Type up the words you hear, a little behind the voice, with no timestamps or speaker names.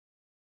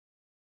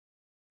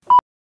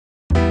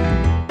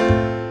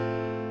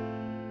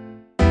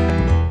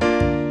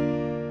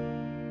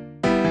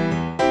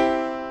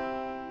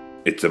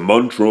It's a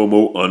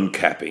Montromo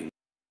Uncapping.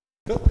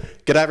 Cool.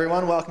 G'day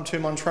everyone, welcome to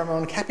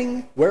Montromo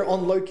Uncapping. We're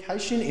on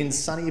location in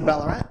sunny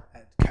Ballarat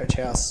at Coach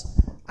House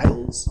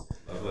Ales.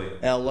 Lovely.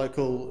 Our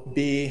local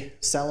beer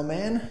salon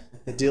man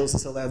that deals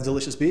and sells our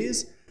delicious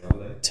beers.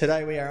 Lovely.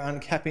 Today we are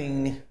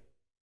uncapping...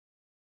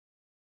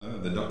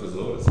 The doctor's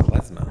orders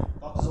plasma.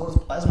 Doctor's orders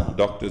plasma.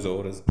 Doctor's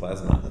orders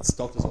plasma. That's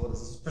doctor's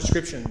orders. It's a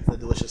prescription for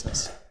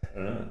deliciousness.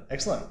 Alright.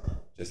 Excellent.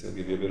 Jesse will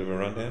give you a bit of a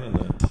rundown on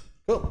that.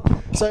 Cool.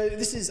 So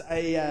this is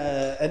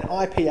an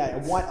IPA, a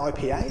white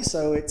IPA.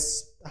 So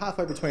it's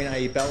halfway between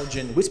a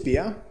Belgian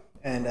Witbier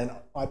and an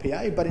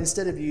IPA, but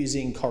instead of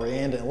using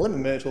coriander and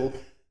lemon myrtle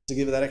to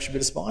give it that extra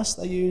bit of spice,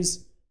 they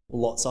use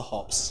lots of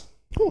hops.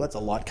 Oh, that's a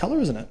light colour,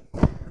 isn't it?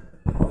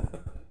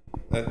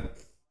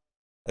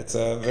 It's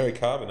very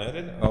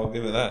carbonated. I'll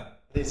give it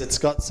that. It is. It's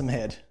got some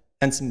head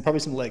and probably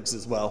some legs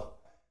as well.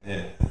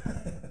 Yeah.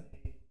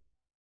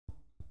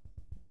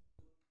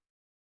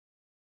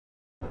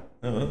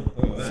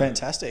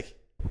 Fantastic.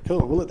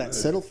 Cool. We'll let that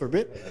settle for a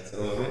bit. That's a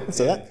little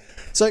bit.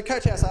 So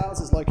Coach House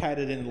Ales is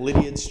located in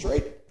Lydiard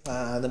Street,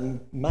 the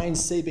main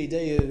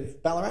CBD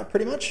of Ballarat,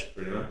 pretty much.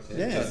 Pretty much.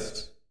 Yeah.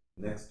 Just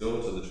next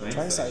door to the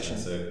train station.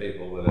 So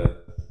people that are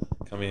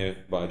coming here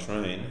by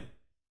train,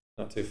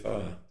 not too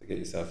far to get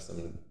yourself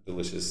some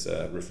delicious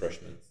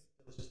refreshments.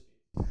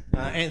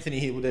 Anthony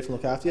here will definitely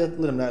look after you.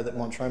 Let him know that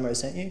Montromo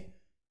sent you,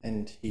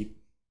 and he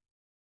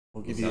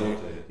will give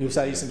he'll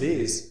sell you some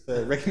beers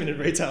for recommended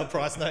retail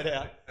price, no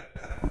doubt.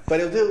 But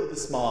he'll do it with a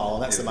smile,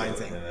 and that's the main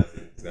thing. Yeah, that's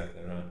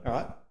exactly right. All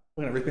right,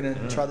 we're going to rip in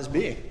and try this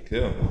beer.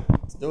 Cool.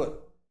 Let's do it.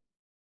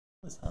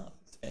 It's hard.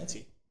 It's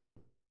fancy.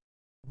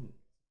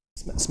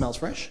 Smells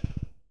fresh.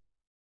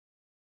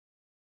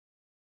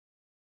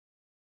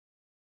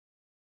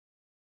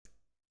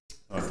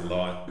 Nice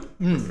light,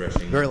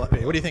 refreshing. Very light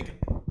beer. What do you think?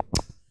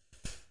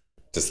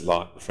 Just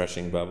light,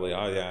 refreshing, bubbly.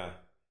 Oh yeah,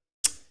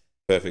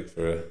 perfect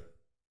for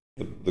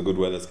the good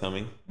weather's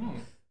coming.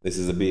 This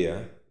is a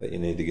beer that you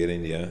need to get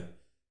into you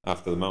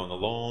after the mowing the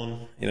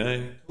lawn. You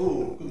know.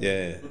 Ooh,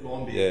 Good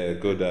lawn beer. Yeah,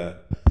 good.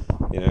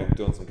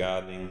 Doing some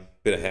gardening,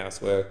 bit of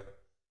housework.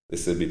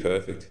 This would be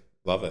perfect.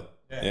 Love it.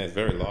 Yeah, it's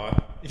very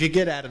light. If you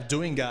get out of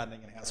doing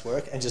gardening and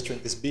housework and just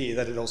drink this beer,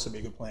 that'd also be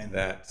a good plan.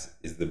 That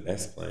is the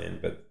best plan.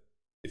 But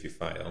if you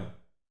fail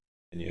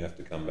and you have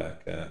to come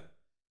back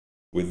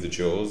with the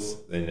chores,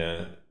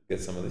 then get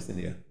some of this in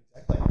you.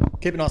 Exactly.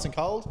 Keep it nice and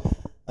cold.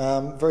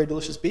 Very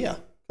delicious beer.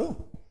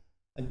 Cool.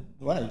 And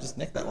wow, you just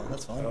necked that one.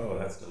 That's fine. Oh,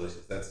 that's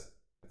delicious. It's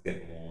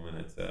getting warm and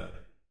it's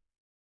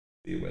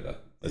beer weather.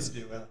 Let's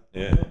do well.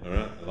 Yeah, all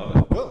right. I love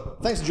it. Cool.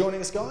 Thanks for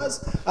joining us,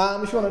 guys. If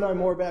you want to know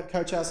more about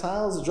Coach House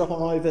Ales, drop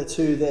on over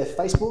to their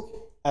Facebook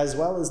as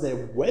well as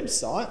their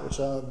website, which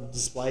are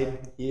displayed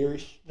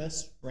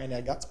here-ishness around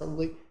our guts,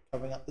 probably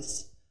covering up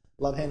this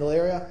love handle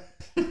area.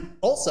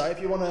 Also,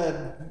 if you want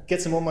to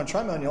get some more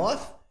Montromo in your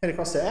life, head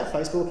across to our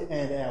Facebook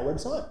and our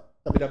website,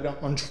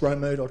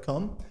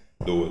 www.montromo.com.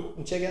 Do it.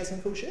 And check out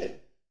some cool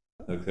shit.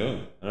 Oh, cool.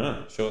 All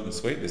right. Short and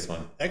sweet, this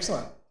one.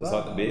 Excellent. It's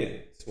like the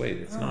beer. Sweet.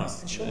 It's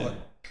nice. And short. Yeah.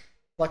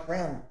 Like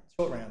round,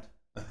 short round.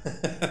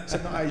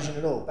 Except not Asian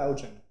at all,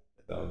 Belgian.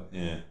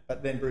 Yeah.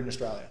 But then brewed in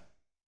Australia.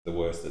 The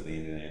worst of the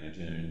Indiana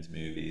Jones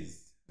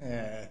movies.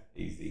 Yeah.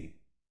 Easy.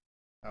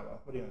 Oh well,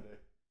 what are you going to do?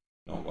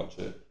 Not watch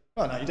it.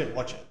 Oh no, you do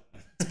watch it.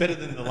 It's better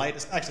than the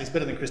latest. Actually, it's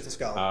better than Crystal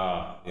Skull.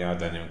 Yeah, I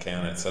don't even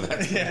count it. So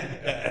that's yeah.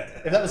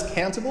 If that was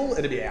countable,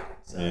 it'd be out.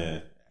 So. Yeah.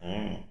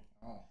 Oh.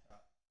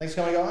 Thanks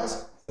for coming, guys.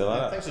 See you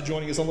later. Thanks for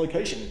joining us on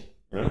location.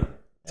 Right.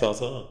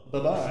 Ta-ta.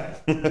 Bye-bye.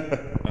 I'm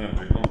gonna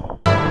drink more.